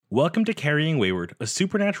Welcome to Carrying Wayward, a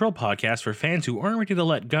supernatural podcast for fans who aren't ready to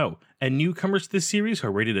let go, and newcomers to this series who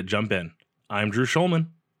are ready to jump in. I'm Drew Schulman.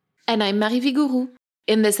 And I'm Marie Vigourou.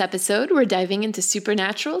 In this episode, we're diving into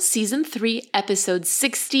Supernatural Season 3, Episode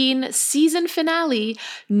 16, Season Finale,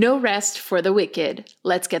 No Rest for the Wicked.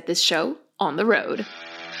 Let's get this show on the road.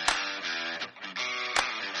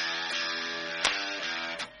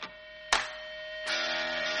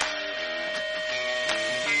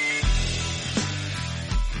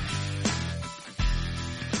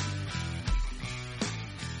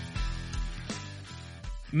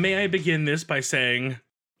 May I begin this by saying,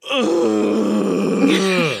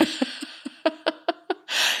 ugh.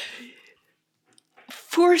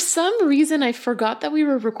 For some reason, I forgot that we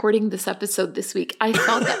were recording this episode this week. I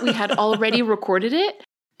thought that we had already recorded it.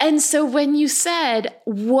 And so when you said,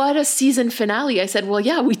 what a season finale, I said, well,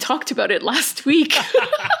 yeah, we talked about it last week.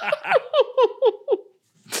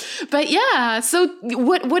 But yeah, so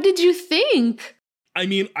what did you think? I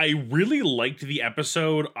mean, I really liked the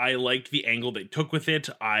episode. I liked the angle they took with it.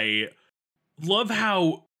 I love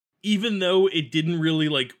how, even though it didn't really,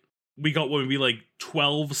 we got maybe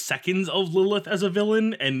 12 seconds of Lilith as a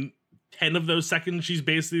villain, and 10 of those seconds she's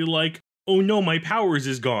basically like, oh no, my powers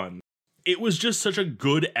is gone. It was just such a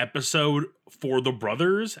good episode for the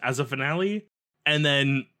brothers as a finale. And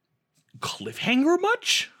then, cliffhanger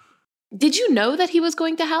much? Did you know that he was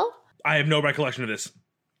going to hell? I have no recollection of this.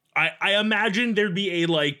 I imagine there'd be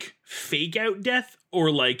a fake out death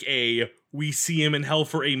or we see him in hell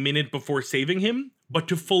for a minute before saving him, but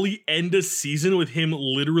to fully end a season with him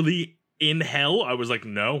literally in hell, I was like,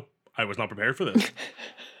 no, I was not prepared for this.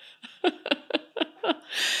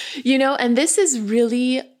 And this is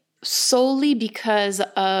really solely because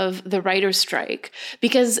of the writer's strike,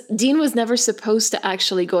 because Dean was never supposed to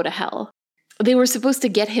actually go to hell. They were supposed to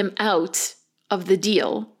get him out of the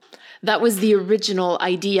deal. That was the original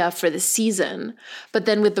idea for the season. But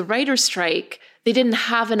then with the writer's strike, they didn't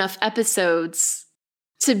have enough episodes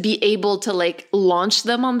to be able to launch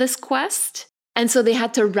them on this quest. And so they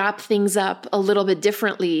had to wrap things up a little bit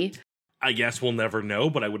differently. I guess we'll never know,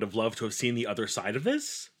 but I would have loved to have seen the other side of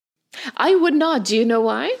this. I would not. Do you know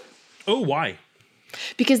why? Oh, why?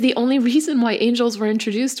 Because the only reason why angels were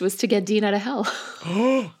introduced was to get Dean out of hell.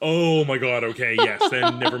 Oh my god, okay, yes,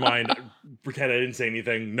 then never mind. Pretend I didn't say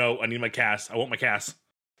anything. No, I need my Cass. I want my Cass.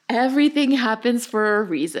 Everything happens for a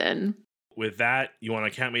reason. With that, you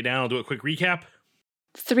want to count me down? I'll do a quick recap.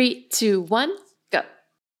 3, 2, 1, go.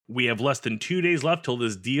 We have less than 2 days left till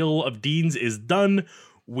this deal of Dean's is done.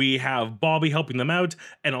 We have Bobby helping them out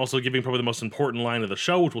and also giving probably the most important line of the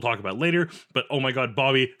show, which we'll talk about later. But oh my god,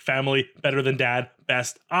 Bobby, family, better than dad,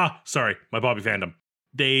 best. Sorry, my Bobby fandom.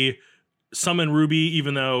 They summon Ruby,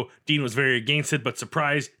 even though Dean was very against it, but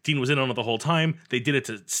surprise, Dean was in on it the whole time. They did it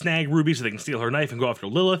to snag Ruby so they can steal her knife and go after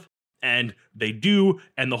Lilith. And they do,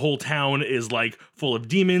 and the whole town is full of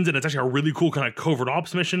demons, and it's actually a really cool kind of covert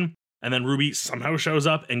ops mission. And then Ruby somehow shows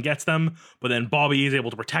up and gets them, but then Bobby is able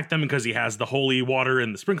to protect them because he has the holy water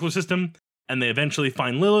and the sprinkler system. And they eventually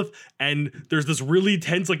find Lilith, and there's this really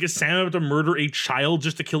tense, is Sam about to murder a child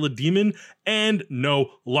just to kill a demon? And no,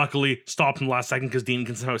 luckily, stopped in the last second because Dean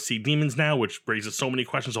can somehow see demons now, which raises so many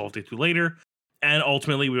questions I'll have to get to later. And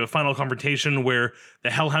ultimately, we have a final confrontation where the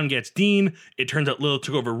Hellhound gets Dean. It turns out Lilith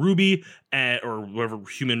took over Ruby, or whatever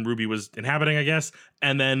human Ruby was inhabiting, I guess.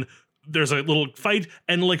 And then there's a little fight,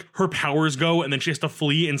 and her powers go, and then she has to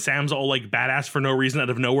flee, and Sam's all badass for no reason out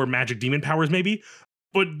of nowhere, magic demon powers maybe.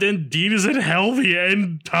 But then Dean is in hell the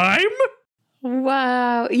end time?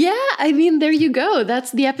 Wow. Yeah, I mean, there you go.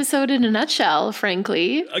 That's the episode in a nutshell,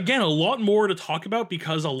 frankly. Again, a lot more to talk about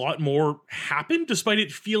because a lot more happened, despite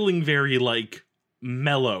it feeling very,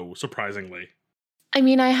 mellow, surprisingly. I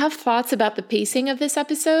mean, I have thoughts about the pacing of this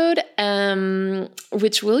episode,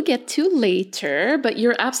 which we'll get to later, but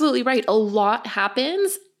you're absolutely right. A lot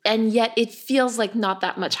happens, and yet it feels like not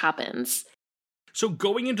that much happens. So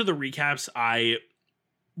going into the recaps, I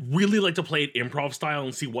really like to play it improv style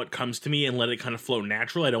and see what comes to me and let it kind of flow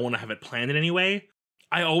natural. I don't want to have it planned in any way.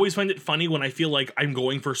 I always find it funny when I feel like I'm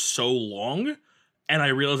going for so long and I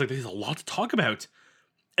realize there's a lot to talk about.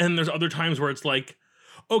 And there's other times where it's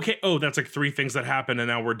okay, that's 3 things that happened and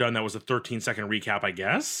now we're done. That was a 13-second recap, I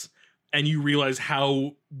guess. And you realize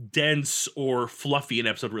how dense or fluffy an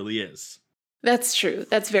episode really is. That's true.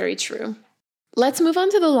 That's very true. Let's move on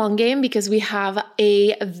to the long game because we have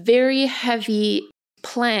a very heavy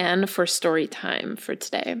plan for story time for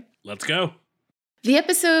today. Let's go. The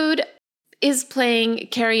episode is playing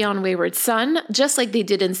Carry On Wayward Son, just like they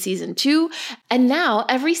did in season 2. And now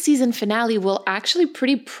every season finale will actually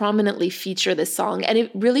pretty prominently feature this song. And it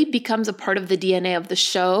really becomes a part of the DNA of the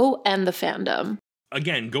show and the fandom.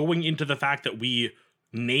 again, going into the fact that we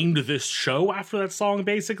named this show after that song,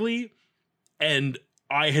 basically, and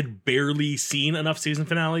I had barely seen enough season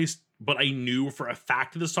finales, but I knew for a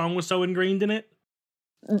fact that the song was so ingrained in it.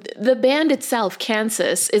 The band itself,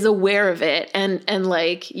 Kansas, is aware of it, and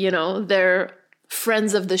like, you know, they're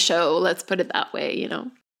friends of the show, let's put it that way, you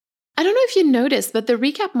know. I don't know if you noticed, but the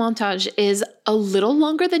recap montage is a little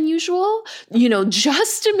longer than usual, you know,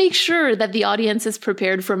 just to make sure that the audience is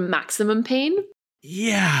prepared for maximum pain.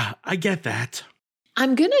 Yeah, I get that.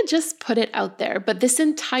 I'm gonna just put it out there, but this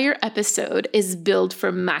entire episode is built for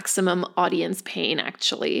maximum audience pain,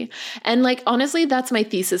 actually. And like, honestly, that's my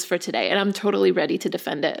thesis for today, and I'm totally ready to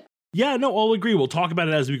defend it. Yeah, no, I'll agree. We'll talk about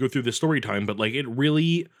it as we go through the story time, but like, it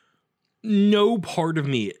really, no part of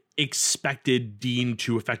me expected Dean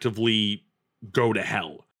to effectively go to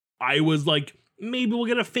hell. I was like, maybe we'll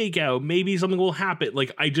get a fake out, maybe something will happen.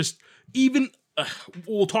 Like, I just, even,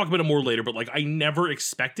 we'll talk about it more later, but like, I never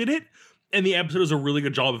expected it. And the episode does a really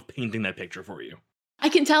good job of painting that picture for you. I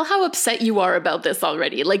can tell how upset you are about this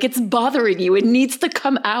already. Like, it's bothering you. It needs to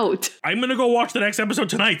come out. I'm going to go watch the next episode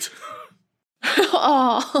tonight.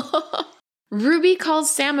 Aww. Ruby calls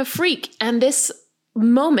Sam a freak, and this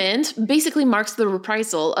moment basically marks the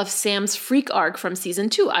reprisal of Sam's freak arc from season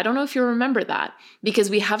 2. I don't know if you remember that, because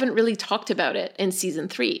we haven't really talked about it in season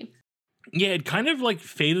 3. Yeah, it kind of like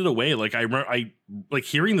faded away. Like I like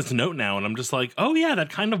hearing this note now, and I'm just like, oh yeah,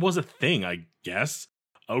 that kind of was a thing, I guess.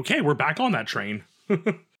 Okay, we're back on that train.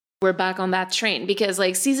 We're back on that train because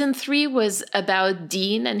like season 3 was about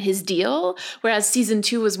Dean and his deal, whereas season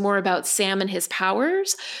 2 was more about Sam and his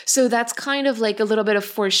powers. So that's kind of like a little bit of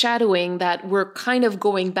foreshadowing that we're kind of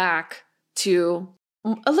going back to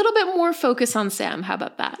a little bit more focus on Sam. How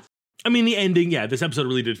about that? I mean, the ending, yeah, this episode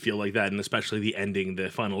really did feel like that, and especially the ending, the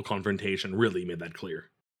final confrontation really made that clear.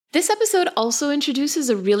 This episode also introduces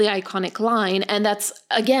a really iconic line, and that's,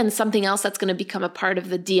 again, something else that's going to become a part of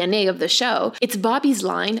the DNA of the show. It's Bobby's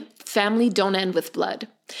line, "Family don't end with blood."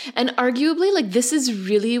 And arguably, like, this is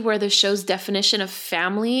really where the show's definition of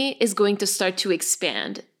family is going to start to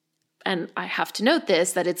expand. And I have to note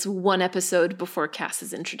this, that it's one episode before Cass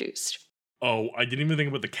is introduced. Oh, I didn't even think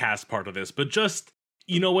about the Cass part of this, but just,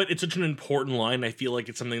 you know what? It's such an important line. I feel like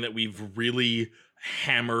it's something that we've really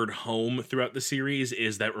hammered home throughout the series,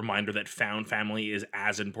 is that reminder that found family is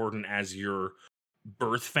as important as your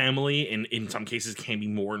birth family, and in some cases can be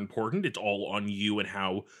more important. It's all on you and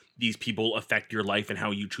how these people affect your life and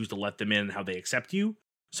how you choose to let them in and how they accept you.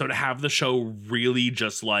 So to have the show really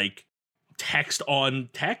just like text on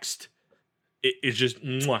text, it is just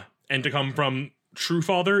mwah. And to come from True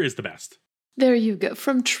Father is the best. There you go,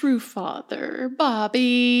 from True Father,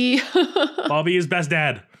 Bobby. Bobby is best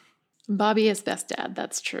dad. Bobby is best dad,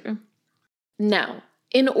 that's true. Now,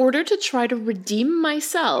 in order to try to redeem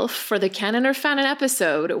myself for the Canon or Fanon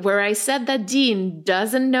episode where I said that Dean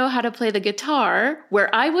doesn't know how to play the guitar,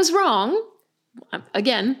 where I was wrong,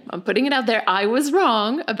 again, I'm putting it out there, I was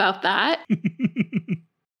wrong about that.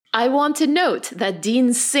 I want to note that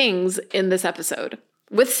Dean sings in this episode.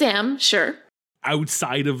 With Sam, sure.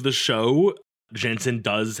 Outside of the show, Jensen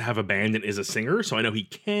does have a band and is a singer, so I know he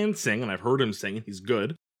can sing, and I've heard him sing, and he's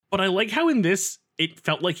good. But I like how in this, it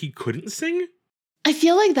felt like he couldn't sing. I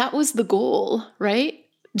feel like that was the goal, right?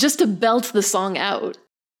 Just to belt the song out.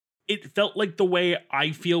 It felt like the way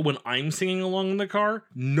I feel when I'm singing along in the car,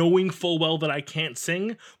 knowing full well that I can't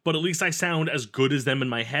sing, but at least I sound as good as them in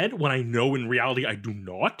my head when I know in reality I do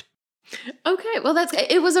not. Okay, well,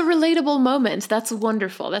 it was a relatable moment. That's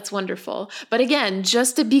wonderful. That's wonderful. But again,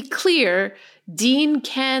 just to be clear, Dean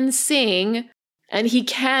can sing and he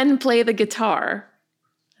can play the guitar.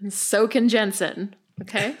 And so can Jensen.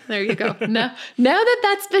 Okay, there you go. Now that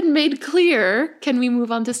that's been made clear, can we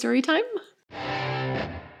move on to story time?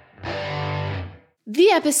 The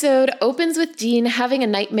episode opens with Dean having a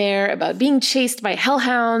nightmare about being chased by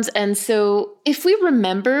hellhounds, and so if we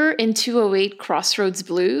remember in 208 Crossroads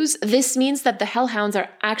Blues, this means that the hellhounds are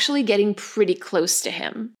actually getting pretty close to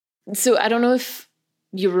him. So I don't know if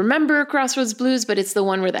you remember Crossroads Blues, but it's the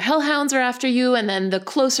one where the hellhounds are after you, and then the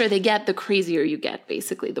closer they get, the crazier you get,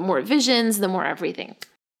 basically. The more visions, the more everything.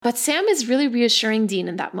 But Sam is really reassuring Dean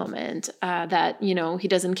in that moment that, you know, he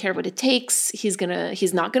doesn't care what it takes. He's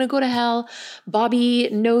not gonna go to hell. Bobby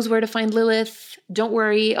knows where to find Lilith. Don't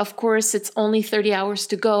worry. Of course, it's only 30 hours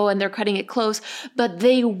to go and they're cutting it close, but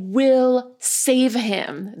they will save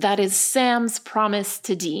him. That is Sam's promise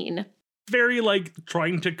to Dean. Very like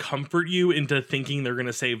trying to comfort you into thinking they're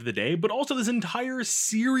gonna save the day, but also this entire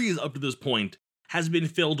series up to this point has been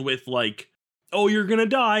filled with like, oh, you're gonna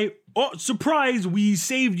die. Oh, surprise, we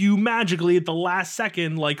saved you magically at the last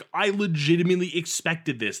second. Like, I legitimately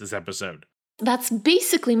expected this episode. That's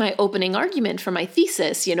basically my opening argument for my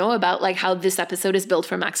thesis, about like how this episode is built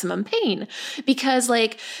for maximum pain. Because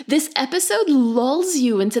like this episode lulls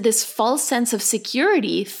you into this false sense of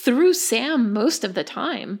security through Sam most of the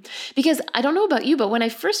time. Because I don't know about you, but when I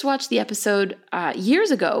first watched the episode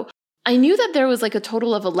years ago, I knew that there was like a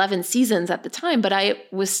total of 11 seasons at the time, but I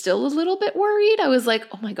was still a little bit worried. I was like,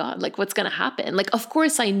 oh my God, like what's going to happen? Like, of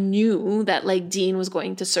course I knew that like Dean was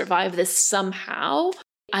going to survive this somehow.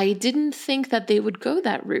 I didn't think that they would go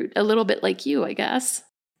that route, a little bit like you, I guess.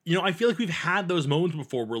 I feel like we've had those moments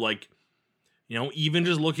before where like, even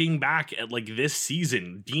just looking back at like this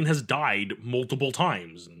season, Dean has died multiple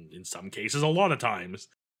times, and in some cases a lot of times.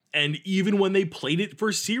 And even when they played it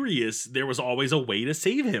for serious, there was always a way to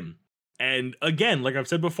save him. And again, like I've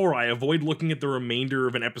said before, I avoid looking at the remainder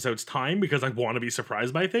of an episode's time because I want to be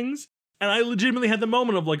surprised by things. And I legitimately had the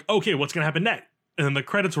moment of like, okay, what's going to happen next? And then the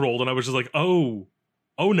credits rolled and I was just like, oh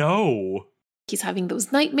no. He's having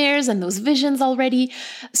those nightmares and those visions already.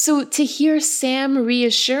 So to hear Sam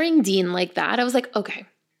reassuring Dean like that, I was like, okay,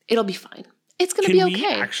 it'll be fine. It's going to be okay.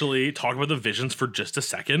 Can we actually talk about the visions for just a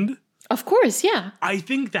second? Of course, yeah. I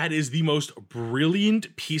think that is the most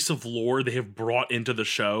brilliant piece of lore they have brought into the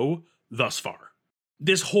show thus far.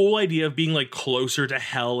 This whole idea of being like closer to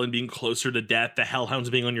hell and being closer to death, the hellhounds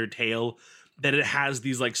being on your tail, that it has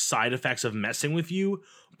these like side effects of messing with you,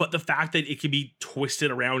 but the fact that it can be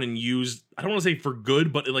twisted around and used, I don't want to say for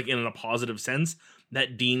good, but like in a positive sense,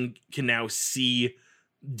 that Dean can now see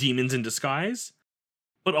demons in disguise.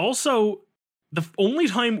 But also, the only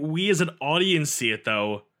time we as an audience see it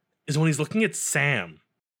though, is when he's looking at Sam.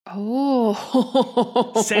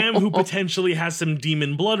 Oh. Sam, who potentially has some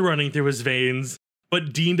demon blood running through his veins,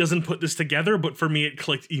 but Dean doesn't put this together, but for me it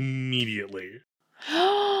clicked immediately.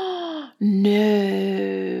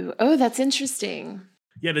 No. Oh, that's interesting.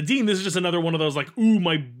 Yeah, to Dean, this is just another one of those like, ooh,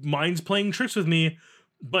 my mind's playing tricks with me.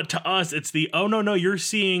 But to us, it's the, oh, no, you're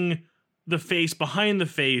seeing the face behind the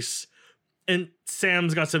face. And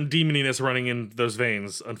Sam's got some demoniness running in those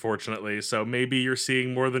veins, unfortunately. So maybe you're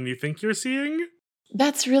seeing more than you think you're seeing?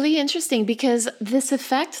 That's really interesting because this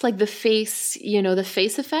effect, like the face, the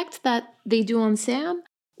face effect that they do on Sam,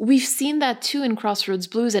 we've seen that too in Crossroads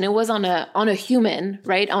Blues, and it was on a human,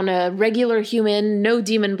 right? On a regular human, no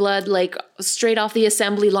demon blood, like straight off the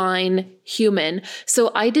assembly line human.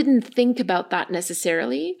 So I didn't think about that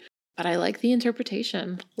necessarily, but I like the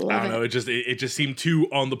interpretation. Love I don't know. It just seemed too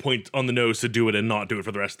on the point, on the nose to do it and not do it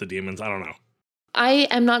for the rest of the demons. I don't know. I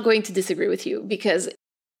am not going to disagree with you because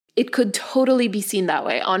it could totally be seen that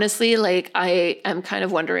way. Honestly, like I am kind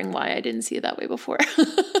of wondering why I didn't see it that way before.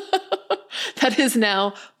 That is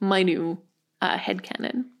now my new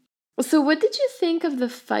headcanon. So what did you think of the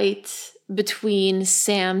fight between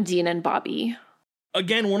Sam, Dean, and Bobby?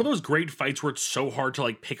 Again, one of those great fights where it's so hard to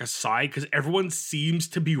like pick a side because everyone seems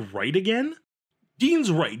to be right again.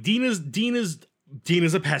 Dean's right. Dean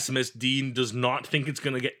is a pessimist. Dean does not think it's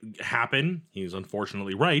going to happen. He's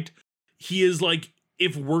unfortunately right. He is like,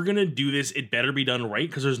 if we're going to do this, it better be done right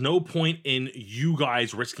because there's no point in you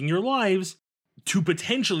guys risking your lives to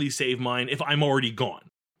potentially save mine if I'm already gone.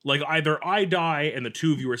 Like either I die and the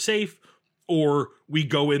two of you are safe, or we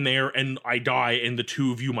go in there and I die and the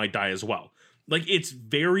two of you might die as well. Like it's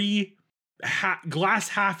very glass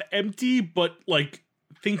half empty, but like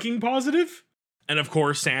thinking positive. And of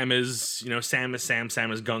course, Sam is Sam is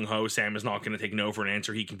gung-ho. Sam is not going to take no for an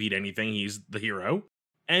answer. He can beat anything. He's the hero.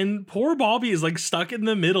 And poor Bobby is like stuck in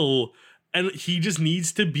the middle and he just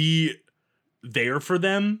needs to be there for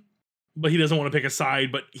them. But he doesn't want to pick a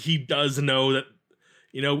side, but he does know that,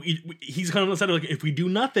 he's kind of on the side of like, if we do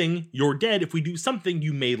nothing, you're dead. If we do something,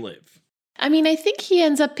 you may live. I mean, I think he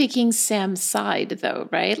ends up picking Sam's side though,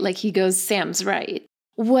 right? Like he goes, Sam's right.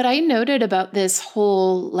 What I noted about this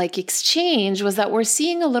whole like exchange was that we're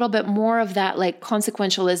seeing a little bit more of that like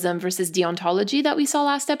consequentialism versus deontology that we saw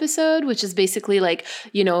last episode, which is basically like,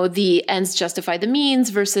 the ends justify the means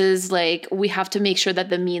versus like we have to make sure that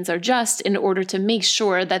the means are just in order to make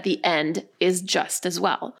sure that the end is just as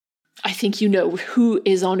well. I think you know who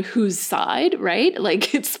is on whose side, right?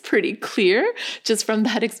 Like it's pretty clear just from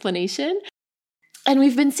that explanation. And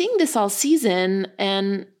we've been seeing this all season,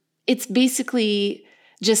 and it's basically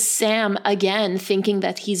just Sam again thinking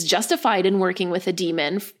that he's justified in working with a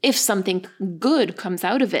demon if something good comes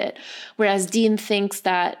out of it. Whereas Dean thinks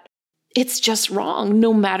that it's just wrong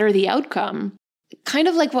no matter the outcome. Kind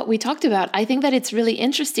of like what we talked about. I think that it's really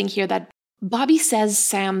interesting here that Bobby says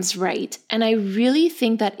Sam's right. And I really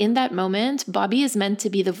think that in that moment, Bobby is meant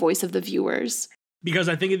to be the voice of the viewers. Because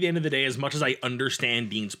I think at the end of the day, as much as I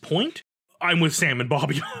understand Dean's point, I'm with Sam and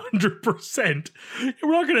Bobby 100%.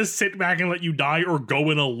 We're not going to sit back and let you die or go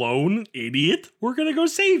in alone, idiot. We're going to go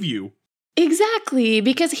save you. Exactly,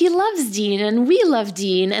 because he loves Dean and we love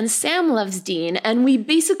Dean and Sam loves Dean and we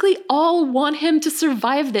basically all want him to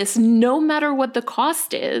survive this no matter what the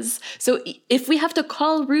cost is. So if we have to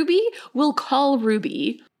call Ruby, we'll call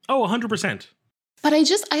Ruby. Oh, 100%. But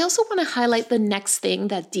I also want to highlight the next thing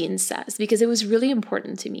that Dean says because it was really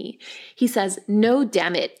important to me. He says, "No,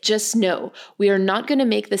 damn it, just no. We are not going to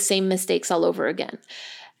make the same mistakes all over again."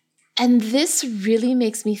 And this really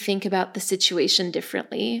makes me think about the situation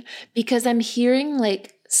differently because I'm hearing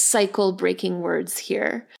like cycle breaking words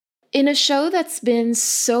here. In a show that's been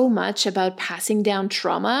so much about passing down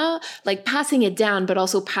trauma, like passing it down, but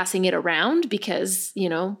also passing it around because,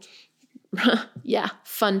 yeah,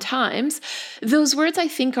 fun times. Those words I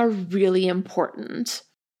think are really important.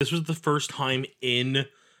 This was the first time in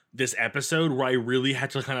this episode where I really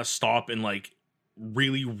had to kind of stop and like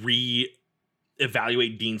really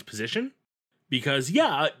evaluate Dean's position because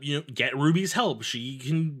get Ruby's help. She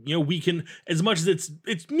can, we can, as much as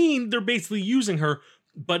it's mean, they're basically using her,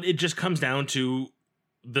 but it just comes down to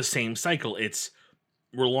the same cycle. It's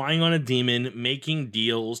relying on a demon, making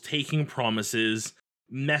deals, taking promises,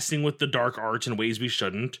 messing with the dark arts in ways we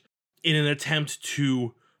shouldn't in an attempt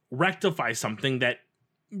to rectify something that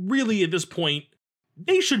really at this point,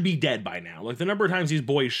 they should be dead by now. Like the number of times these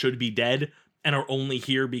boys should be dead and are only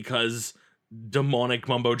here because demonic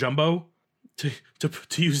mumbo jumbo to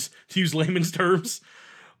use layman's terms.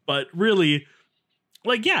 But really,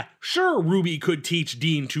 like, yeah, sure, Ruby could teach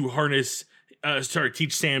Dean to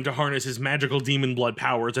teach Sam to harness his magical demon blood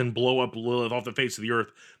powers and blow up Lilith off the face of the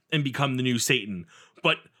earth and become the new Satan.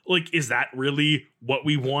 But like, is that really what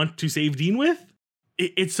we want to save Dean with?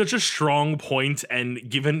 It's such a strong point, and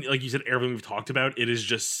given, like you said, everything we've talked about, it is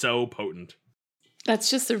just so potent. That's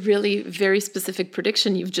just a really very specific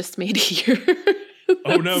prediction you've just made here.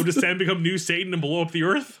 Oh no, does Sam become new Satan and blow up the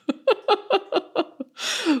earth?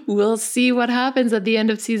 We'll see what happens at the end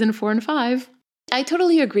of season 4 and 5. I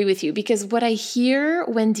totally agree with you because what I hear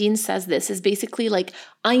when Dean says this is basically like,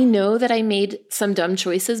 I know that I made some dumb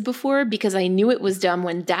choices before because I knew it was dumb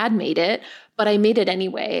when Dad made it, but I made it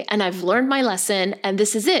anyway. And I've learned my lesson and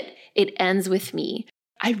this is it. It ends with me.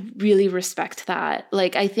 I really respect that.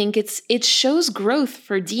 Like, I think it shows growth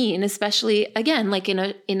for Dean, especially again, like in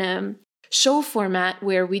a show format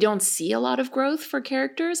where we don't see a lot of growth for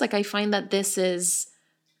characters. Like I find that this is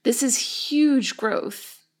huge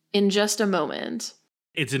growth in just a moment.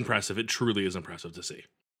 It's impressive. It truly is impressive to see.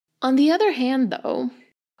 On the other hand, though,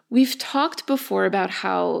 we've talked before about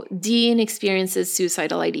how Dean experiences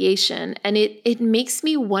suicidal ideation, and it makes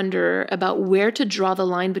me wonder about where to draw the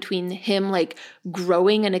line between him like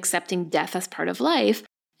growing and accepting death as part of life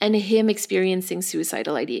and him experiencing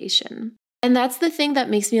suicidal ideation. And that's the thing that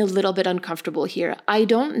makes me a little bit uncomfortable here. I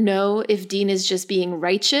don't know if Dean is just being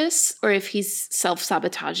righteous or if he's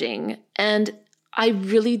self-sabotaging. And I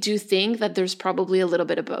really do think that there's probably a little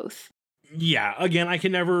bit of both. Yeah, again, I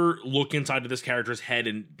can never look inside of this character's head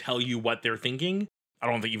and tell you what they're thinking. I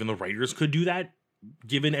don't think even the writers could do that,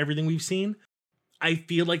 given everything we've seen. I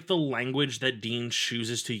feel like the language that Dean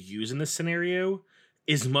chooses to use in this scenario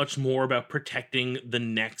is much more about protecting the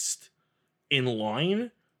next in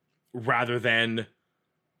line rather than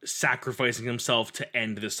sacrificing himself to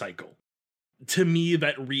end the cycle. To me,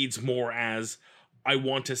 that reads more as, I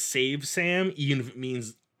want to save Sam, even if it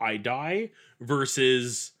means I die,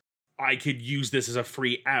 versus I could use this as a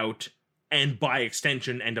free out and by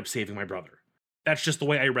extension end up saving my brother. That's just the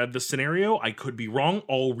way I read the scenario. I could be wrong.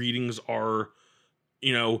 All readings are,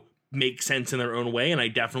 make sense in their own way, and I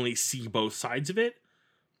definitely see both sides of it.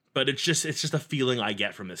 But it's just a feeling I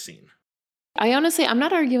get from this scene. I'm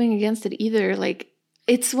not arguing against it either. Like,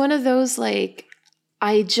 it's one of those, like,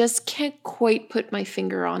 I just can't quite put my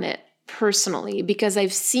finger on it personally, because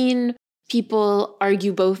I've seen people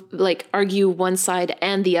argue one side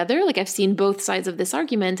and the other. Like, I've seen both sides of this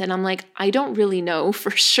argument, and I'm like, I don't really know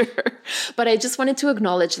for sure, but I just wanted to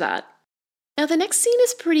acknowledge that. Now, the next scene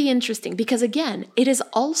is pretty interesting because, again, it is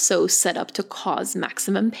also set up to cause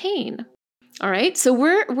maximum pain. All right, so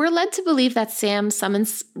we're led to believe that Sam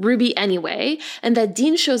summons Ruby anyway, and that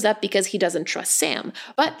Dean shows up because he doesn't trust Sam.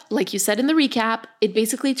 But like you said in the recap, it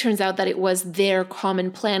basically turns out that it was their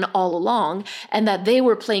common plan all along, and that they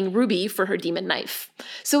were playing Ruby for her demon knife.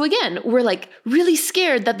 So again, we're like really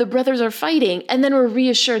scared that the brothers are fighting, and then we're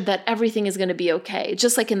reassured that everything is going to be okay,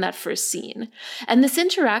 just like in that first scene. And this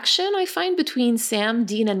interaction I find between Sam,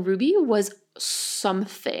 Dean, and Ruby was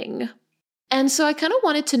something. And so I kind of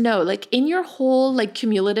wanted to know, like, in your whole, like,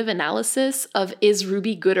 cumulative analysis of is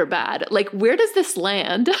Ruby good or bad, like, where does this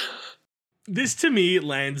land? This to me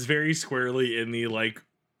lands very squarely in the like,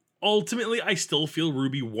 ultimately, I still feel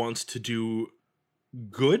Ruby wants to do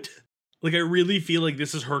good. Like, I really feel like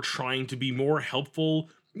this is her trying to be more helpful.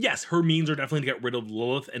 Yes, her means are definitely to get rid of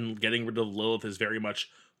Lilith, and getting rid of Lilith is very much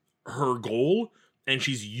her goal, and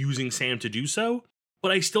she's using Sam to do so.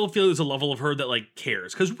 But I still feel there's a level of her that, like,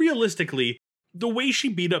 cares. Because realistically, the way she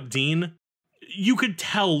beat up Dean, you could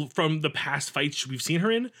tell from the past fights we've seen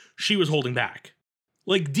her in, she was holding back.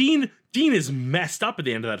 Like, Dean is messed up at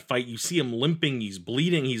the end of that fight. You see him limping, he's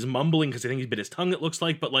bleeding, he's mumbling because I think he's bit his tongue, it looks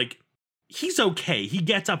like. But, like, he's okay. He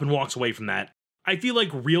gets up and walks away from that. I feel like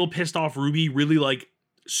real pissed off Ruby, really like,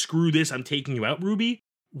 screw this, I'm taking you out, Ruby,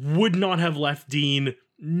 would not have left Dean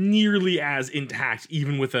nearly as intact,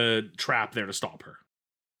 even with a trap there to stop her.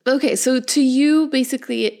 Okay, so to you,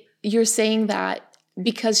 basically, you're saying that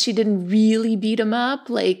because she didn't really beat him up,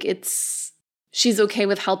 like she's okay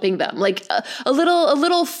with helping them, like a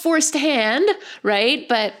little forced hand, right?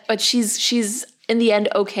 But she's in the end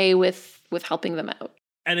okay with helping them out.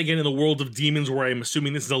 And again, in the world of demons, where I'm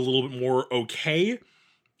assuming this is a little bit more okay,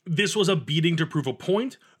 this was a beating to prove a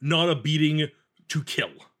point, not a beating to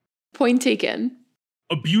kill. Point taken.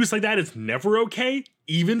 Abuse like that is never okay,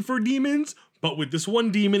 even for demons, but with this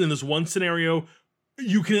one demon in this one scenario,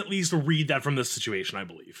 you can at least read that from this situation, I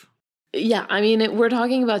believe. Yeah, I mean, we're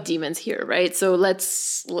talking about demons here, right? So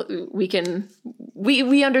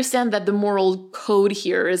we understand that the moral code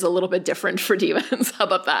here is a little bit different for demons. How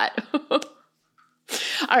about that?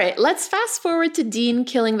 All right, let's fast forward to Dean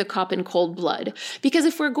killing the cop in cold blood. Because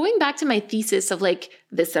if we're going back to my thesis of like,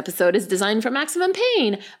 this episode is designed for maximum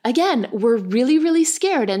pain, again, we're really, really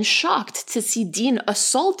scared and shocked to see Dean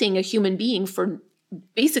assaulting a human being for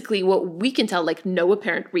basically what we can tell, like no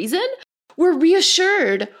apparent reason. We're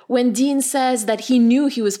reassured when Dean says that he knew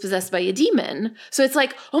he was possessed by a demon. So it's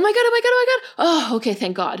like, oh my God, oh my God, oh my God. Oh, okay,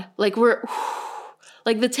 thank God. Like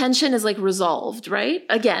like the tension is like resolved, right?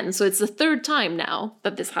 Again, so it's the third time now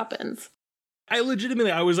that this happens. I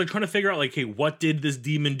was like trying to figure out like, hey, what did this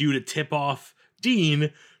demon do to tip off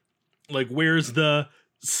Dean? Like, where's the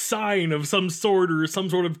sign of some sort or some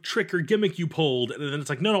sort of trick or gimmick you pulled? And then it's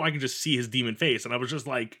like, no, I can just see his demon face. And I was just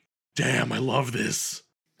like, damn, I love this.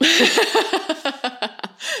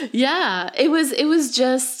 Yeah, it's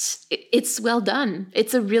well done.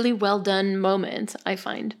 It's a really well done moment, I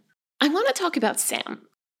find. I want to talk about Sam.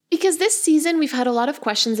 Because this season, we've had a lot of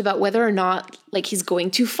questions about whether or not, like, he's going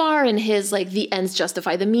too far in his, like, the ends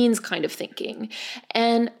justify the means kind of thinking.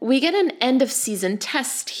 And we get an end of season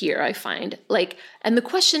test here, I find. Like, and the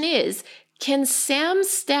question is, can Sam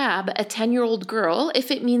stab a 10-year-old girl if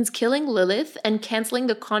it means killing Lilith and canceling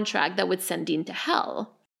the contract that would send Dean to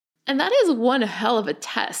hell? And that is one hell of a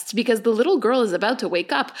test, because the little girl is about to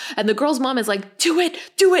wake up and the girl's mom is like, do it,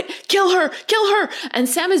 kill her. And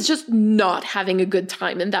Sam is just not having a good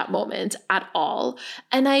time in that moment at all.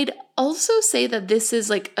 And I'd also say that this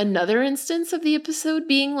is like another instance of the episode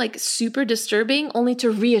being like super disturbing, only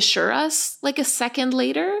to reassure us like a second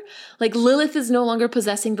later. Like Lilith is no longer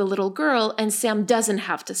possessing the little girl and Sam doesn't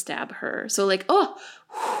have to stab her. So like, oh,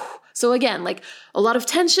 whew. So again, like a lot of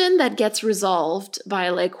tension that gets resolved by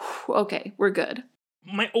like, okay, we're good.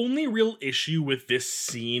 My only real issue with this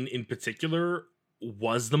scene in particular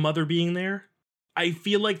was the mother being there. I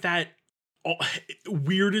feel like that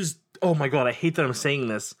weird as, oh my God, I hate that I'm saying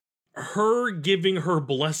this. Her giving her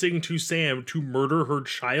blessing to Sam to murder her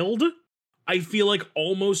child, I feel like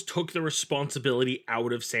almost took the responsibility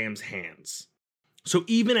out of Sam's hands. So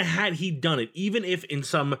even had he done it, even if in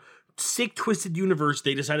some sick, twisted universe,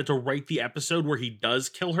 they decided to write the episode where he does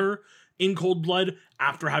kill her in cold blood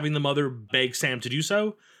after having the mother beg Sam to do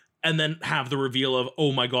so, and then have the reveal of,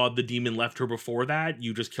 oh my God, the demon left her before that,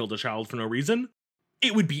 you just killed a child for no reason.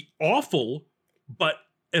 It would be awful, but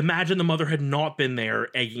imagine the mother had not been there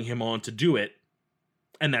egging him on to do it,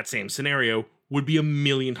 and that same scenario would be a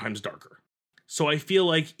million times darker. So I feel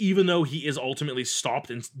like even though he is ultimately stopped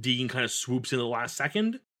and Dean kind of swoops in the last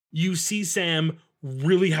second, you see Sam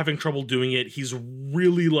really having trouble doing it. He's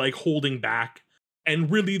really like holding back.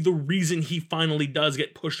 And really the reason he finally does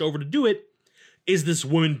get pushed over to do it is this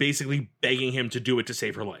woman basically begging him to do it to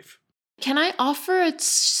save her life. Can I offer a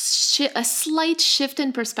slight shift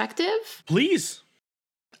in perspective? Please.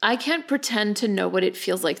 I can't pretend to know what it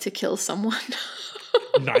feels like to kill someone.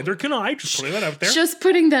 Neither can I. Just putting that out there. Just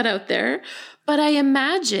putting that out there. But I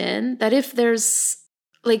imagine that if there's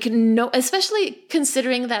like no, especially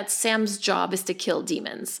considering that Sam's job is to kill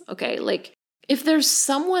demons, okay? Like if there's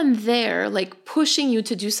someone there like pushing you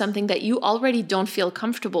to do something that you already don't feel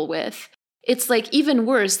comfortable with, it's like even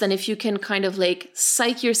worse than if you can kind of like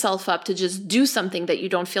psych yourself up to just do something that you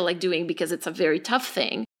don't feel like doing because it's a very tough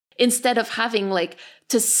thing. instead of having like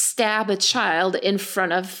to stab a child in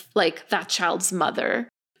front of like that child's mother.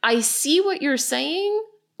 I see what you're saying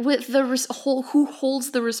with the who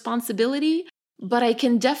holds the responsibility, but I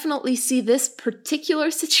can definitely see this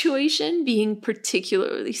particular situation being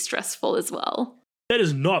particularly stressful as well. That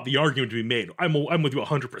is not the argument to be made. I'm with you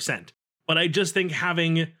 100%. But I just think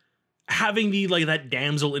having the like that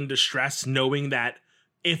damsel in distress, knowing that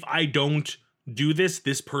if I don't do this,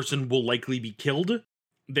 this person will likely be killed.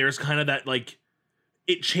 There's kind of that like,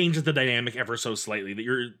 it changes the dynamic ever so slightly, that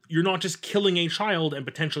you're not just killing a child and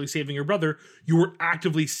potentially saving your brother, you are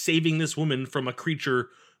actively saving this woman from a creature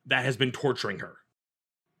that has been torturing her,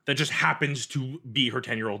 that just happens to be her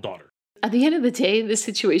 10-year-old daughter. At the end of the day, this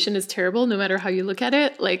situation is terrible no matter how you look at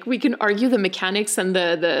it. Like, we can argue the mechanics and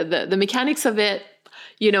the mechanics of it,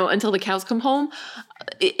 you know, until the cows come home.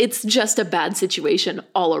 It's just a bad situation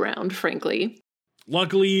all around, frankly.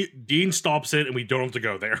 Luckily, Dean stops it and we don't have to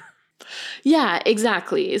go there. Yeah,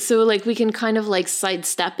 exactly. So like we can kind of like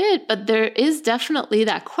sidestep it, but there is definitely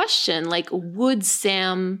that question, like, would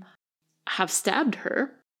Sam have stabbed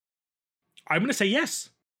her? I'm going to say yes.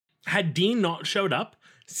 Had Dean not showed up,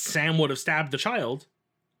 Sam would have stabbed the child.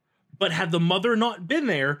 But had the mother not been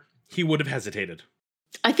there, he would have hesitated.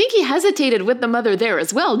 I think he hesitated with the mother there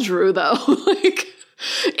as well, Drew, though. Like,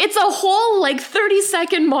 it's a whole like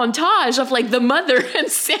 30-second montage of like the mother and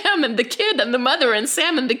Sam and the kid and the mother and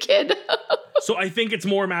Sam and the kid. So I think it's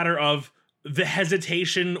more a matter of the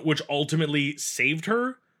hesitation, which ultimately saved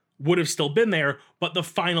her, would have still been there, but the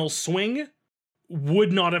final swing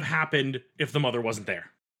would not have happened if the mother wasn't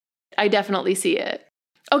there. I definitely see it.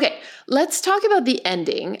 Okay, let's talk about the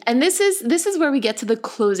ending. And this is where we get to the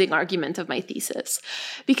closing argument of my thesis.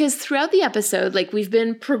 Because throughout the episode, like, we've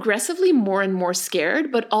been progressively more and more scared,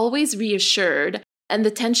 but always reassured, and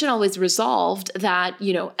the tension always resolved that,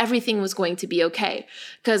 you know, everything was going to be okay.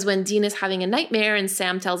 Because when Dean is having a nightmare and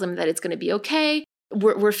Sam tells him that it's going to be okay,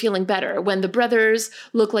 we're feeling better. When the brothers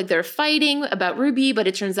look like they're fighting about Ruby, but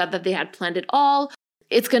it turns out that they had planned it all,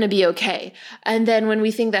 it's going to be okay. And then when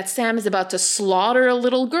we think that Sam is about to slaughter a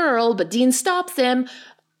little girl, but Dean stops him,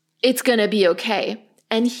 it's going to be okay.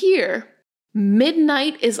 And here,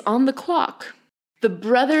 midnight is on the clock. The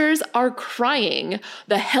brothers are crying.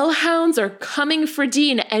 The hellhounds are coming for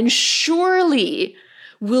Dean, and surely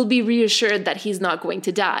we'll be reassured that he's not going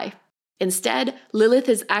to die. Instead, Lilith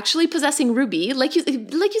is actually possessing Ruby, like you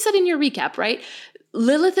said in your recap, right?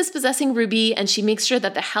 Lilith is possessing Ruby, and she makes sure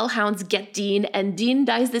that the hellhounds get Dean, and Dean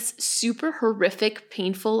dies this super horrific,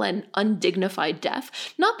 painful, and undignified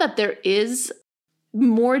death. Not that there is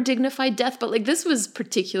more dignified death, but like this was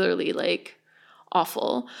particularly like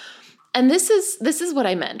awful. And this is what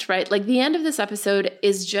I meant, right? Like the end of this episode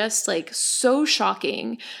is just like so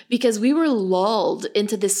shocking because we were lulled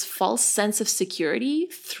into this false sense of security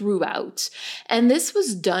throughout. And this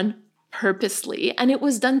was done purposely, and it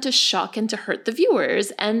was done to shock and to hurt the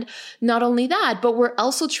viewers. And not only that, but we're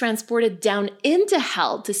also transported down into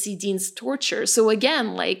hell to see Dean's torture. So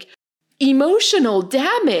again, like emotional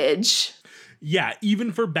damage. Yeah,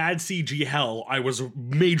 even for bad CG hell, I was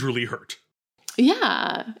majorly hurt.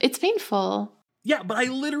 Yeah, it's painful. Yeah, but I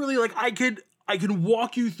literally, like, I can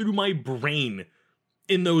walk you through my brain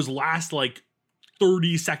in those last, like,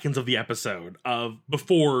 30 seconds of the episode of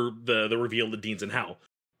before the reveal that Dean's in hell.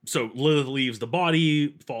 So Lilith leaves the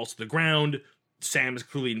body, falls to the ground, Sam is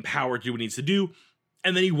clearly empowered to do what he needs to do,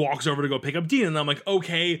 and then he walks over to go pick up Dean, and I'm like,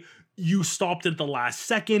 okay, you stopped at the last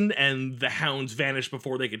second, and the hounds vanished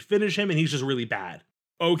before they could finish him, and he's just really bad.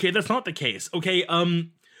 Okay, that's not the case. Okay,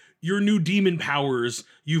 your new demon powers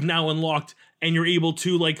you've now unlocked, and you're able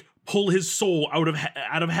to, like, pull his soul out of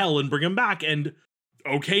hell and bring him back, and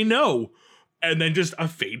okay, no. And then just a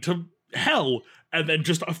fade to hell, and then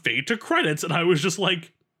just a fade to credits, and I was just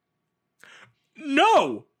like,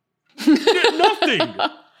 no! Nothing!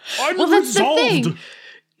 Unresolved! Well, that's the thing.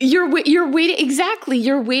 You're waiting, exactly,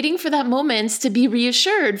 you're waiting for that moment to be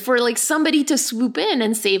reassured, for like somebody to swoop in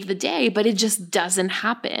and save the day, but it just doesn't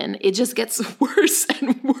happen. It just gets worse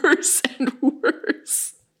and worse and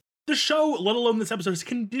worse. The show, let alone this episode, has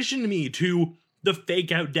conditioned me to the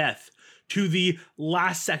fake out death, to the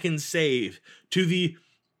last second save, to the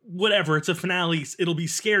whatever, it's a finale, it'll be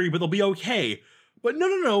scary, but they'll be okay. But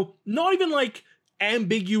no, not even like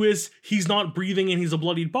ambiguous, he's not breathing and he's a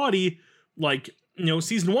bloodied body, like, you know,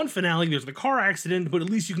 season 1 finale, there's the car accident, but at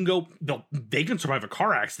least you can go, they can survive a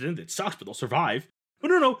car accident. It sucks, but they'll survive. But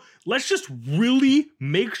no, let's just really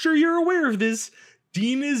make sure you're aware of this.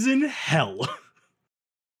 Dean is in hell.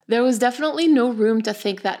 There was definitely no room to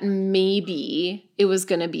think that maybe it was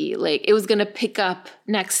going to be like, it was going to pick up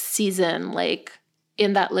next season, like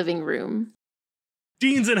in that living room.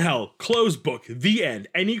 Dean's in Hell, closed book, the end.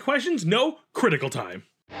 Any questions? No? Critical time.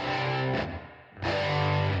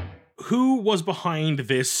 Who was behind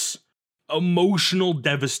this emotional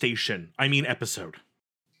devastation? Episode.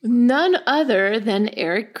 None other than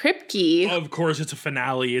Eric Kripke. Of course, it's a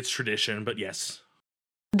finale, it's tradition, but yes.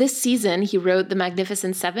 This season, he wrote The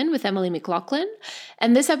Magnificent Seven with Emily McLaughlin,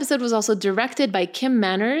 and this episode was also directed by Kim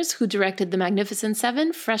Manners, who directed The Magnificent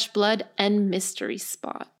Seven, Fresh Blood, and Mystery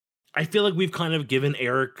Spot. I feel like we've kind of given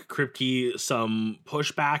Eric Kripke some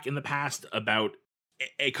pushback in the past about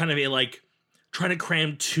a trying to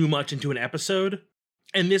cram too much into an episode,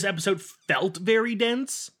 and this episode felt very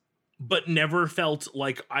dense, but never felt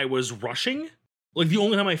like I was rushing. Like, the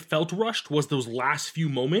only time I felt rushed was those last few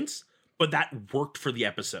moments, but that worked for the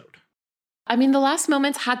episode. The last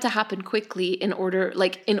moments had to happen quickly in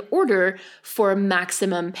order for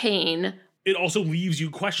maximum pain. It also leaves you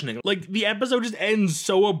questioning. Like, the episode just ends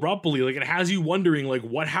so abruptly. Like, it has you wondering, like,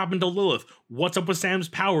 what happened to Lilith? What's up with Sam's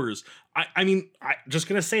powers? I'm just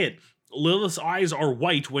gonna say it. Lilith's eyes are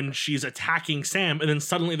white when she's attacking Sam, and then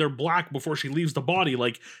suddenly they're black before she leaves the body.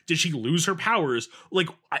 Like, did she lose her powers? Like,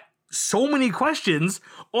 so many questions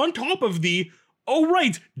on top of oh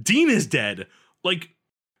right, Dean is dead. Like,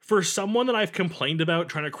 for someone that I've complained about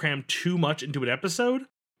trying to cram too much into an episode,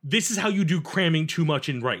 this is how you do cramming too much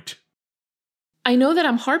in right. I know that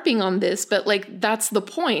I'm harping on this, but that's the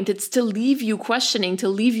point. It's to leave you questioning, to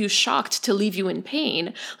leave you shocked, to leave you in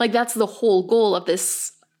pain. Like, that's the whole goal of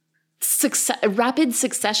this rapid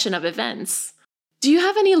succession of events. Do you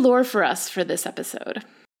have any lore for us for this episode?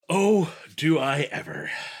 Oh, do I ever.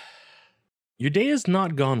 Your day has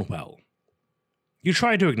not gone well. You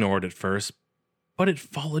tried to ignore it at first, but it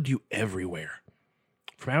followed you everywhere.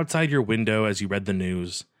 From outside your window as you read the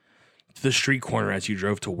news, to the street corner as you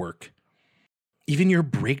drove to work. Even your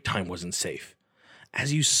break time wasn't safe,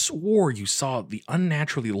 as you swore you saw the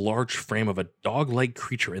unnaturally large frame of a dog-like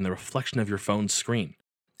creature in the reflection of your phone's screen.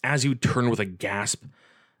 As you turned with a gasp,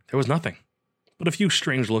 there was nothing but a few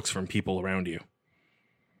strange looks from people around you.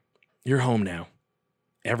 You're home now.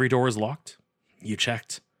 Every door is locked. You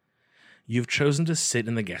checked. You've chosen to sit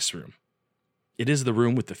in the guest room. It is the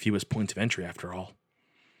room with the fewest points of entry, after all.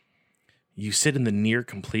 You sit in the near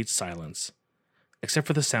complete silence, except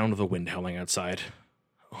for the sound of the wind howling outside.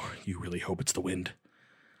 Oh, you really hope it's the wind.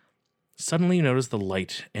 Suddenly you notice the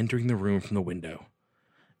light entering the room from the window,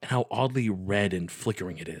 and how oddly red and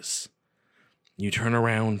flickering it is. You turn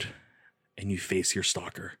around, and you face your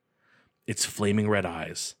stalker. Its flaming red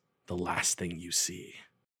eyes, the last thing you see.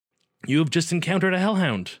 You have just encountered a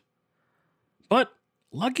hellhound. But,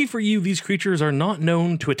 lucky for you, these creatures are not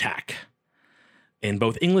known to attack. In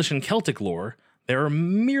both English and Celtic lore, there are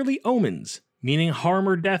merely omens, meaning harm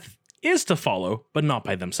or death is to follow, but not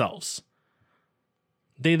by themselves.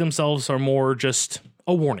 They themselves are more just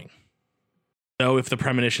a warning. Though if the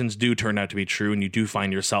premonitions do turn out to be true and you do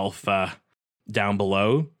find yourself down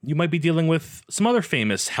below, you might be dealing with some other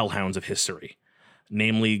famous hellhounds of history,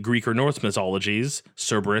 namely Greek or Norse mythologies,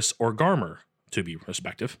 Cerberus or Garmr, to be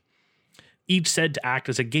respective, each said to act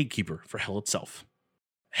as a gatekeeper for hell itself.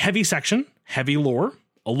 Heavy section, heavy lore,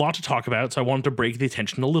 a lot to talk about, so I wanted to break the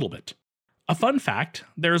attention a little bit. A fun fact,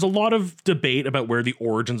 there's a lot of debate about where the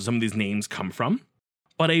origins of some of these names come from,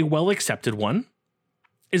 but a well-accepted one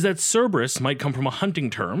is that Cerberus might come from a hunting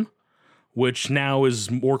term, which now is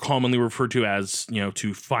more commonly referred to as,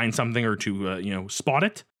 to find something or to, spot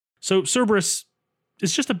it. So Cerberus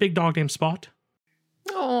is just a big dog named Spot.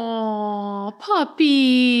 Aw,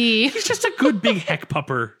 puppy. He's just a good big heck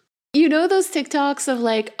pupper. You know those TikToks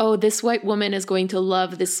of this white woman is going to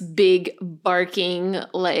love this big barking,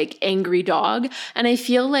 angry dog? And I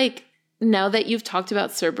feel like now that you've talked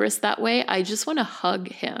about Cerberus that way, I just want to hug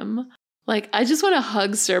him. I just want to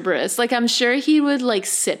hug Cerberus. I'm sure he would,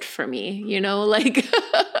 sit for me,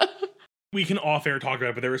 We can off-air talk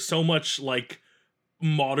about it, but there is so much,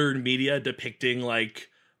 modern media depicting,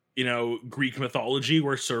 Greek mythology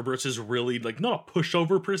where Cerberus is really, not a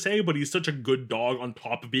pushover per se, but he's such a good dog on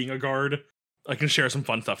top of being a guard. I can share some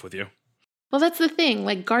fun stuff with you. Well, that's the thing.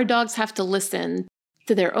 Guard dogs have to listen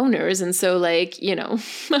to their owners, and so,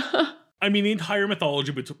 the entire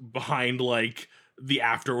mythology behind, the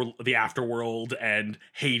afterworld and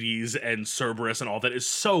Hades and Cerberus and all that is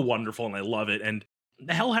so wonderful, and I love it. And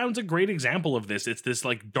the Hellhound's a great example of this. It's this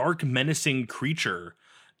dark, menacing creature,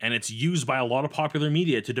 and it's used by a lot of popular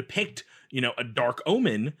media to depict, a dark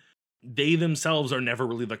omen. They themselves are never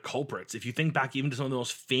really the culprits. If you think back even to some of the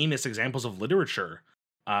most famous examples of literature,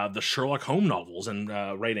 the Sherlock Holmes novels and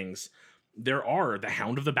writings, there are the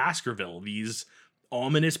Hound of the Baskerville, these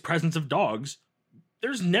ominous presence of dogs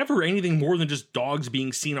there's never anything more than just dogs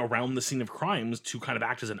being seen around the scene of crimes to kind of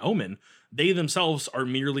act as an omen. They themselves are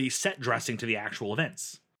merely set dressing to the actual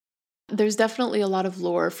events. There's definitely a lot of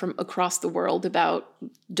lore from across the world about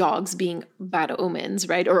dogs being bad omens,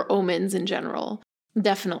 right? Or omens in general.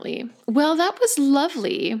 Definitely. Well, that was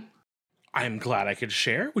lovely. I'm glad I could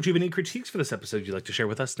share. Would you have any critiques for this episode you'd like to share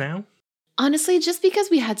with us now? Honestly, just because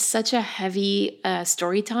we had such a heavy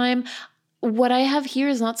story time, what I have here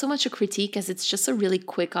is not so much a critique as it's just a really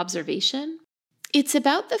quick observation. It's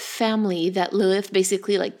about the family that Lilith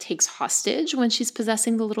basically takes hostage when she's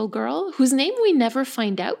possessing the little girl, whose name we never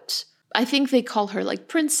find out. I think they call her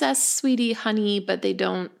princess, sweetie, honey, but they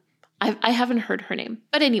don't. I haven't heard her name.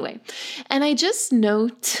 But anyway, and I just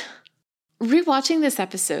note, rewatching this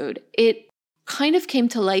episode, it kind of came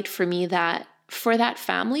to light for me that for that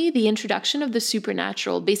family, the introduction of the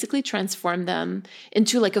supernatural basically transformed them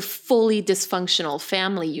into a fully dysfunctional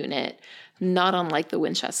family unit, not unlike the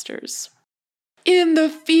Winchesters. In the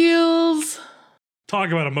fields. Talk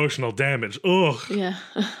about emotional damage. Ugh. Yeah,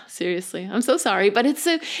 seriously. I'm so sorry, but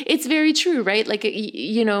it's very true, right?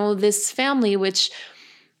 This family, which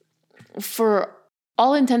for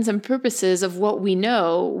all intents and purposes of what we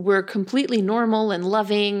know, were completely normal and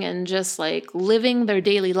loving and just living their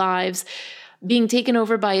daily lives, being taken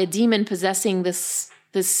over by a demon possessing this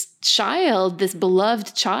child, this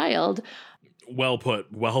beloved child. Well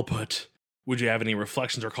put. Well put. Would you have any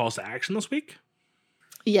reflections or calls to action this week?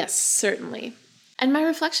 Yes, certainly. And my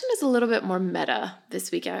reflection is a little bit more meta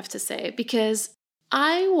this week, I have to say, because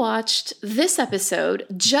I watched this episode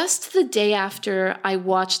just the day after I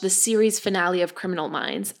watched the series finale of Criminal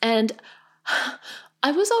Minds. And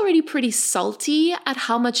I was already pretty salty at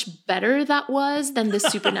how much better that was than the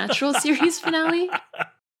Supernatural series finale.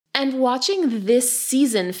 And watching this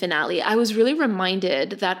season finale, I was really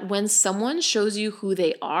reminded that when someone shows you who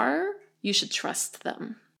they are, you should trust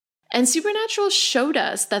them. And Supernatural showed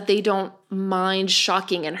us that they don't mind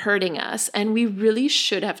shocking and hurting us, and we really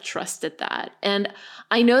should have trusted that. And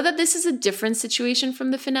I know that this is a different situation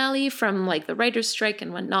from the finale, from the writer's strike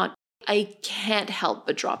and whatnot. I can't help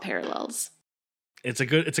but draw parallels. It's a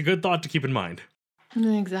good thought to keep in mind.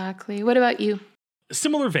 Exactly. What about you?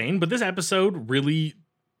 Similar vein, but this episode really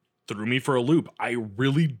threw me for a loop. I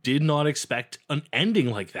really did not expect an ending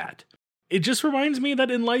like that. It just reminds me that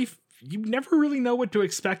in life, you never really know what to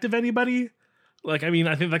expect of anybody. I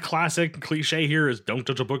think the classic cliche here is don't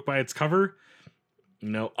judge a book by its cover.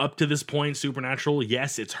 Up to this point, Supernatural,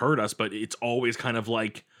 yes, it's hurt us, but it's always kind of I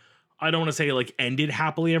don't want to say ended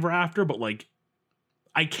happily ever after, but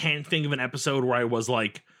I can't think of an episode where I was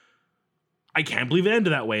I can't believe it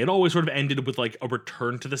ended that way. It always sort of ended with a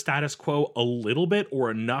return to the status quo a little bit or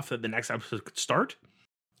enough that the next episode could start.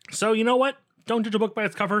 So you know what? Don't judge a book by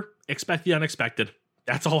its cover. Expect the unexpected.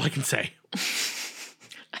 That's all I can say.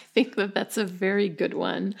 I think that's a very good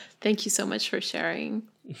one. Thank you so much for sharing.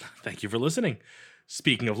 Thank you for listening.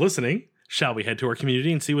 Speaking of listening, shall we head to our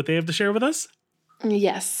community and see what they have to share with us?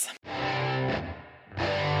 Yes.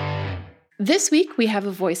 This week we have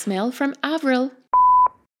a voicemail from Avril.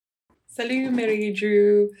 Salut, Mary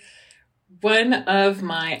Drew. One of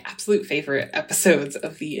my absolute favorite episodes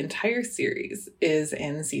of the entire series is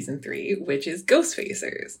in season 3, which is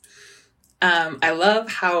Ghostfacers. I love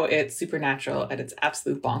how it's supernatural at its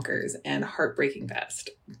absolute bonkers and heartbreaking best.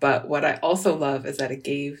 But what I also love is that it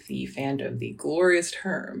gave the fandom the glorious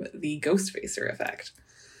term, the Ghostfacer effect.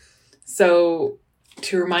 So,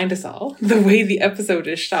 to remind us all, the way the episode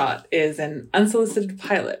is shot is an unsolicited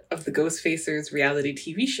pilot of the Ghostfacers reality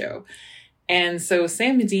TV show. And so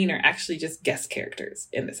Sam and Dean are actually just guest characters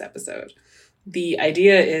in this episode. The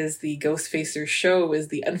idea is the Ghostfacers show is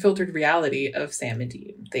the unfiltered reality of Sam and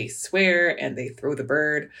Dean. They swear and they throw the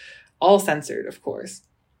bird, all censored, of course.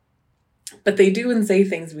 But they do and say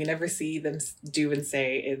things we never see them do and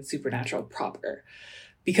say in Supernatural proper.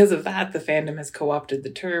 Because of that, the fandom has co-opted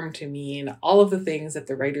the term to mean all of the things that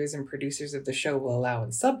the writers and producers of the show will allow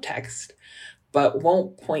in subtext, but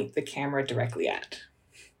won't point the camera directly at.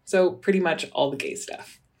 So pretty much all the gay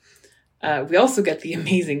stuff. We also get the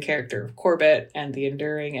amazing character of Corbett and the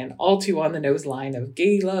enduring and all too on the nose line of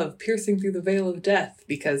gay love piercing through the veil of death,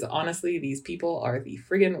 because honestly, these people are the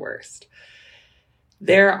friggin' worst.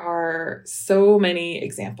 There are so many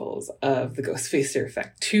examples of the Ghostfacer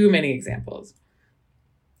effect, too many examples.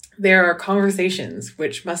 There are conversations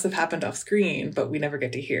which must have happened off screen, but we never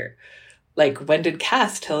get to hear. When did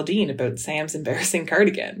Cass tell Dean about Sam's embarrassing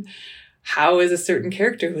cardigan? How is a certain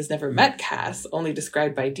character who has never met Cass, only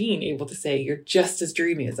described by Dean, able to say, "You're just as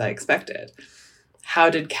dreamy as I expected"?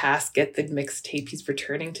 How did Cass get the mixtape he's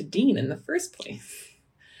returning to Dean in the first place?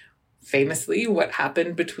 Famously, what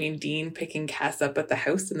happened between Dean picking Cass up at the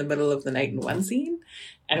house in the middle of the night in one scene,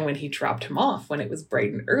 and when he dropped him off when it was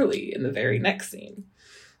bright and early in the very next scene?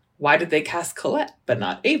 Why did they cast Colette but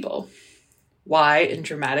not Abel? Why, in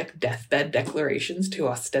dramatic deathbed declarations to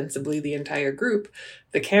ostensibly the entire group,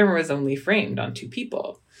 the camera is only framed on 2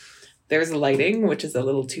 people? There's lighting, which is a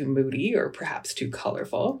little too moody or perhaps too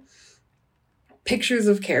colorful. Pictures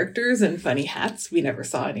of characters in funny hats we never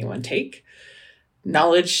saw anyone take.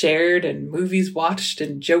 Knowledge shared and movies watched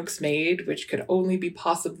and jokes made, which could only be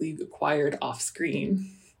possibly acquired off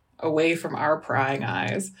screen, away from our prying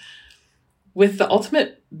eyes. With the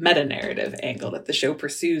ultimate meta-narrative angle that the show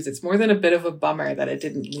pursues, it's more than a bit of a bummer that it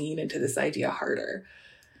didn't lean into this idea harder.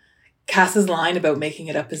 Cass's line about making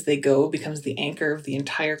it up as they go becomes the anchor of the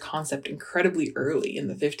entire concept incredibly early in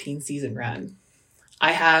the 15-season run.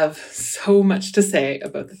 I have so much to say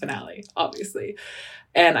about the finale, obviously,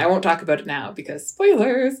 and I won't talk about it now because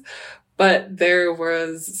spoilers, but there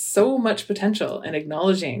was so much potential in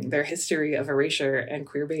acknowledging their history of erasure and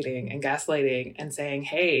queerbaiting and gaslighting and saying,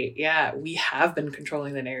 hey, yeah, we have been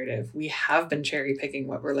controlling the narrative. We have been cherry picking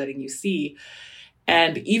what we're letting you see.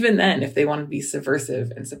 And even then, if they wanted to be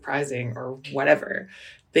subversive and surprising or whatever,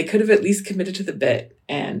 they could have at least committed to the bit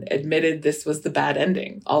and admitted this was the bad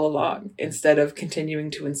ending all along, instead of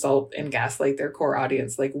continuing to insult and gaslight their core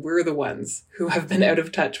audience like we're the ones who have been out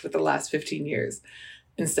of touch with the last 15 years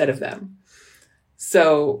instead of them.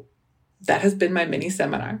 So that has been my mini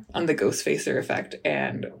seminar on the Ghostfacer effect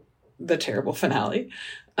and the terrible finale.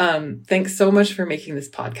 Thanks so much for making this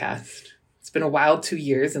podcast. It's been a wild 2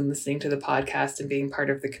 years, and listening to the podcast and being part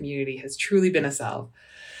of the community has truly been a salve.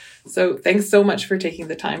 So thanks so much for taking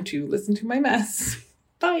the time to listen to my mess.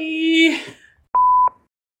 Bye.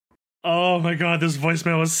 Oh my god, this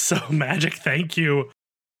voicemail was so magic. Thank you.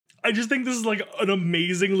 I just think this is like an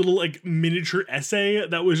amazing little like miniature essay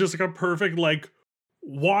that was just like a perfect like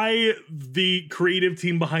why the creative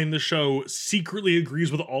team behind the show secretly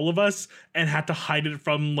agrees with all of us and had to hide it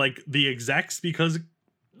from like the execs, because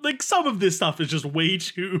like some of this stuff is just way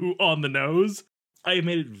too on the nose. I have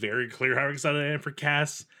made it very clear how excited I am for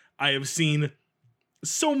Cass. I have seen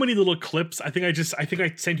so many little clips. I think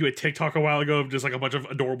I sent you a TikTok a while ago of just like a bunch of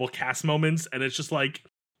adorable Cass moments, and it's just like,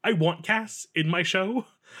 I want Cass in my show.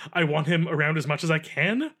 I want him around as much as I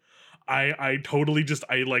can. I totally just,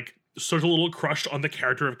 I like sort of a little crushed on the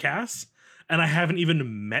character of Cass, and I haven't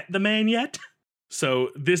even met the man yet. So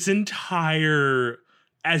this entire,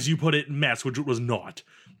 as you put it, mess, which it was not,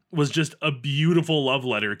 was just a beautiful love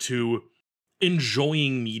letter to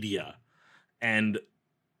enjoying media. And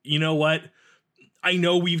you know what? I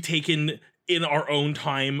know we've taken in our own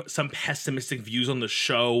time some pessimistic views on the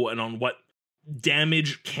show and on what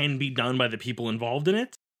damage can be done by the people involved in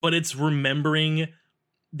it, but it's remembering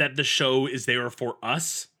that the show is there for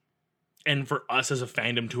us and for us as a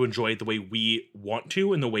fandom to enjoy it the way we want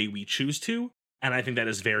to and the way we choose to. And I think that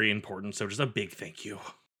is very important. So just a big thank you.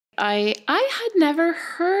 I had never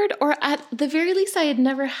heard, or at the very least, I'd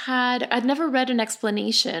never read an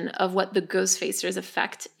explanation of what the Ghostfacer's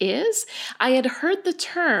effect is. I had heard the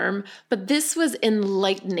term, but this was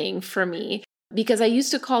enlightening for me, because I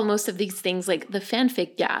used to call most of these things like the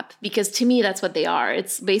fanfic gap, because to me, that's what they are.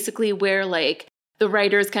 It's basically where like the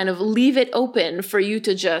writers kind of leave it open for you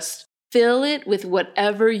to just fill it with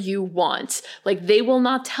whatever you want. Like they will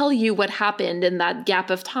not tell you what happened in that gap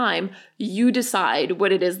of time. You decide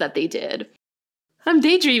what it is that they did. I'm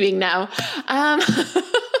daydreaming now.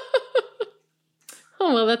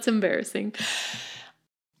 Oh, well, that's embarrassing.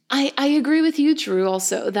 I agree with you, Drew,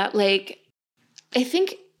 also that like, I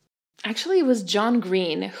think actually it was John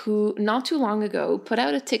Green who not too long ago put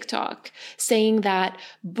out a TikTok saying that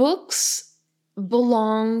books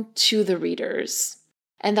belong to the readers,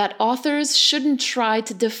 and that authors shouldn't try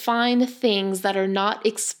to define things that are not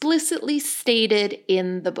explicitly stated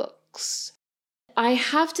in the books. I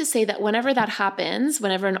have to say that whenever that happens,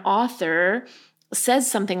 whenever an author says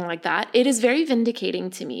something like that, it is very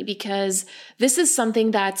vindicating to me, because this is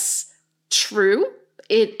something that's true.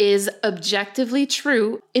 It is objectively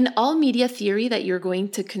true. In all media theory that you're going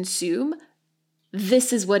to consume,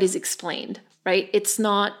 this is what is explained, right? It's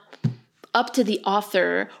not up to the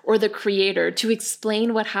author or the creator to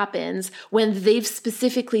explain what happens when they've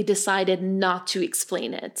specifically decided not to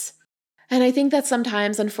explain it. And I think that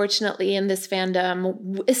sometimes, unfortunately, in this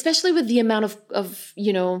fandom, especially with the amount of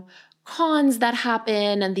cons that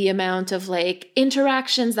happen and the amount of like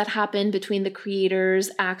interactions that happen between the creators,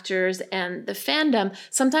 actors, and the fandom,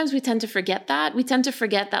 sometimes we tend to forget that. We tend to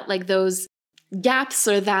forget that like those gaps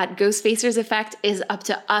or that Ghostfacer's effect is up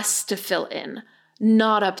to us to fill in,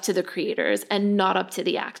 not up to the creators and not up to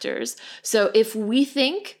the actors. So if we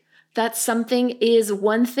think that something is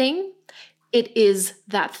one thing, it is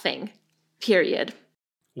that thing, period.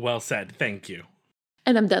 Well said. Thank you.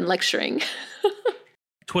 And I'm done lecturing.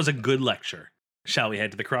 'Twas a good lecture. Shall we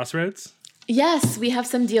head to the crossroads? Yes, we have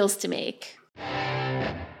some deals to make.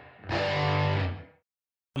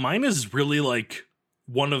 Mine is really like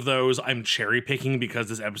one of those I'm cherry picking because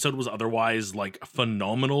this episode was otherwise like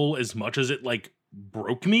phenomenal as much as it like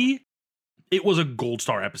broke me. It was a gold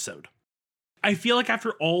star episode. I feel like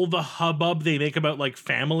after all the hubbub they make about like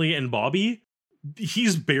family and Bobby,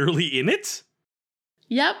 he's barely in it.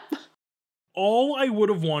 Yep. All I would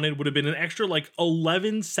have wanted would have been an extra like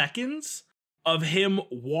 11 seconds of him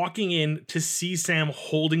walking in to see Sam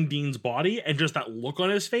holding Dean's body and just that look on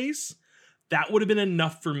his face. That would have been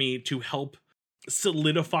enough for me to help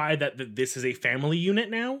solidify that this is a family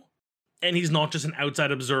unit now. And he's not just an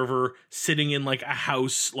outside observer sitting in like a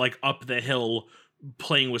house like up the hill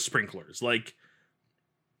playing with sprinklers. Like,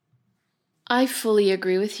 I fully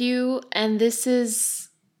agree with you. And this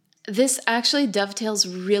actually dovetails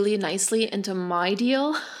really nicely into my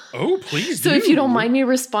deal. oh, please So do. if you don't mind me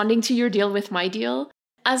responding to your deal with my deal,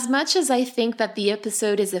 as much as I think that the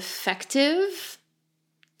episode is effective,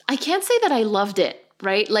 I can't say that I loved it,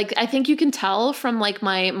 right? Like, I think you can tell from like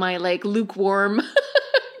my like lukewarm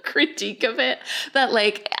critique of it that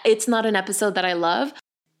like it's not an episode that I love.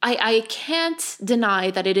 I can't deny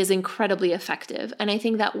that it is incredibly effective. And I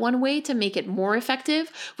think that one way to make it more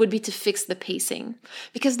effective would be to fix the pacing,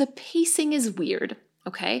 because the pacing is weird.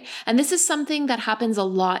 Okay. And this is something that happens a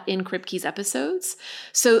lot in Kripke's episodes.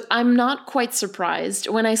 So I'm not quite surprised.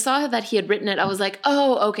 When I saw that he had written it, I was like,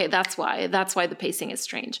 oh, okay, that's why the pacing is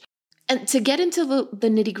strange. And to get into the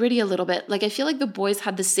nitty gritty a little bit, like I feel like the boys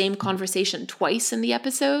had the same conversation twice in the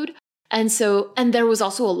episode. And there was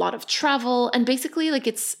also a lot of travel, and basically like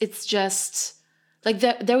it's just like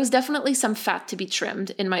there was definitely some fat to be trimmed,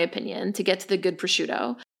 in my opinion, to get to the good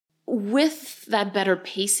prosciutto. With that better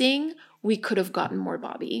pacing, we could have gotten more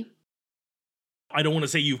Bobby. I don't want to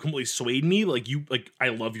say you've completely swayed me. I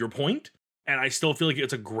love your point, and I still feel like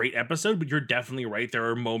it's a great episode, but you're definitely right. There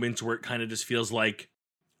are moments where it kind of just feels like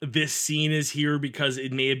this scene is here because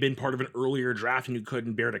it may have been part of an earlier draft and you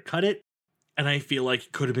couldn't bear to cut it. And I feel like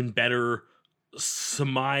it could have been better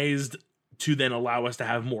surmised to then allow us to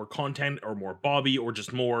have more content or more Bobby or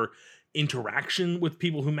just more interaction with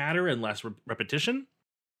people who matter and less repetition.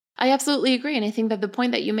 I absolutely agree. And I think that the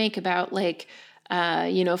point that you make about like,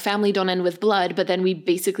 family don't end with blood, but then we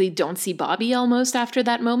basically don't see Bobby almost after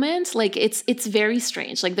that moment. Like it's very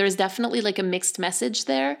strange. Like there's definitely like a mixed message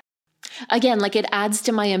there. Again, like it adds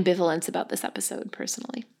to my ambivalence about this episode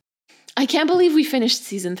personally. I can't believe we finished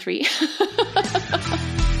season 3.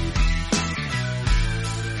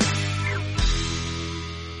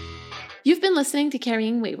 You've been listening to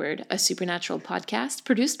Carrying Wayward, a supernatural podcast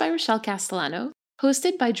produced by Rochelle Castellano,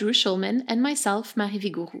 hosted by Drew Schulman and myself, Marie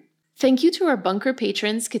Vigourou. Thank you to our bunker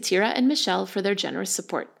patrons, Katira and Michelle, for their generous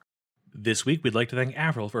support. This week, we'd like to thank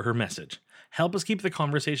Avril for her message. Help us keep the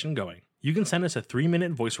conversation going. You can send us a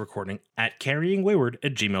 3-minute voice recording at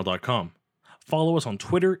carryingwayward@gmail.com. Follow us on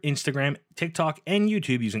Twitter, Instagram, TikTok, and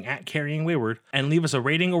YouTube using @carryingwayward, and leave us a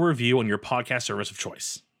rating or review on your podcast service of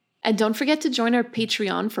choice. And don't forget to join our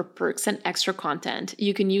Patreon for perks and extra content.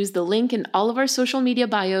 You can use the link in all of our social media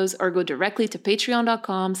bios or go directly to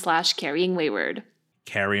patreon.com/carryingwayward.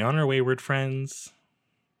 Carry on, our wayward friends.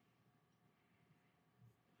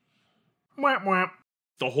 Mwah, mwah.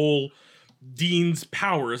 The whole Dean's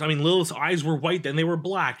powers. I mean, Lilith's eyes were white, then they were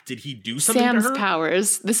black. Did he do something Sam's to her?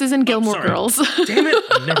 powers. This isn't Gilmore Girls. Damn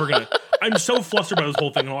it. I'm so flustered by this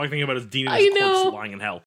whole thing, and all I think about is Dean and his corpse lying in hell.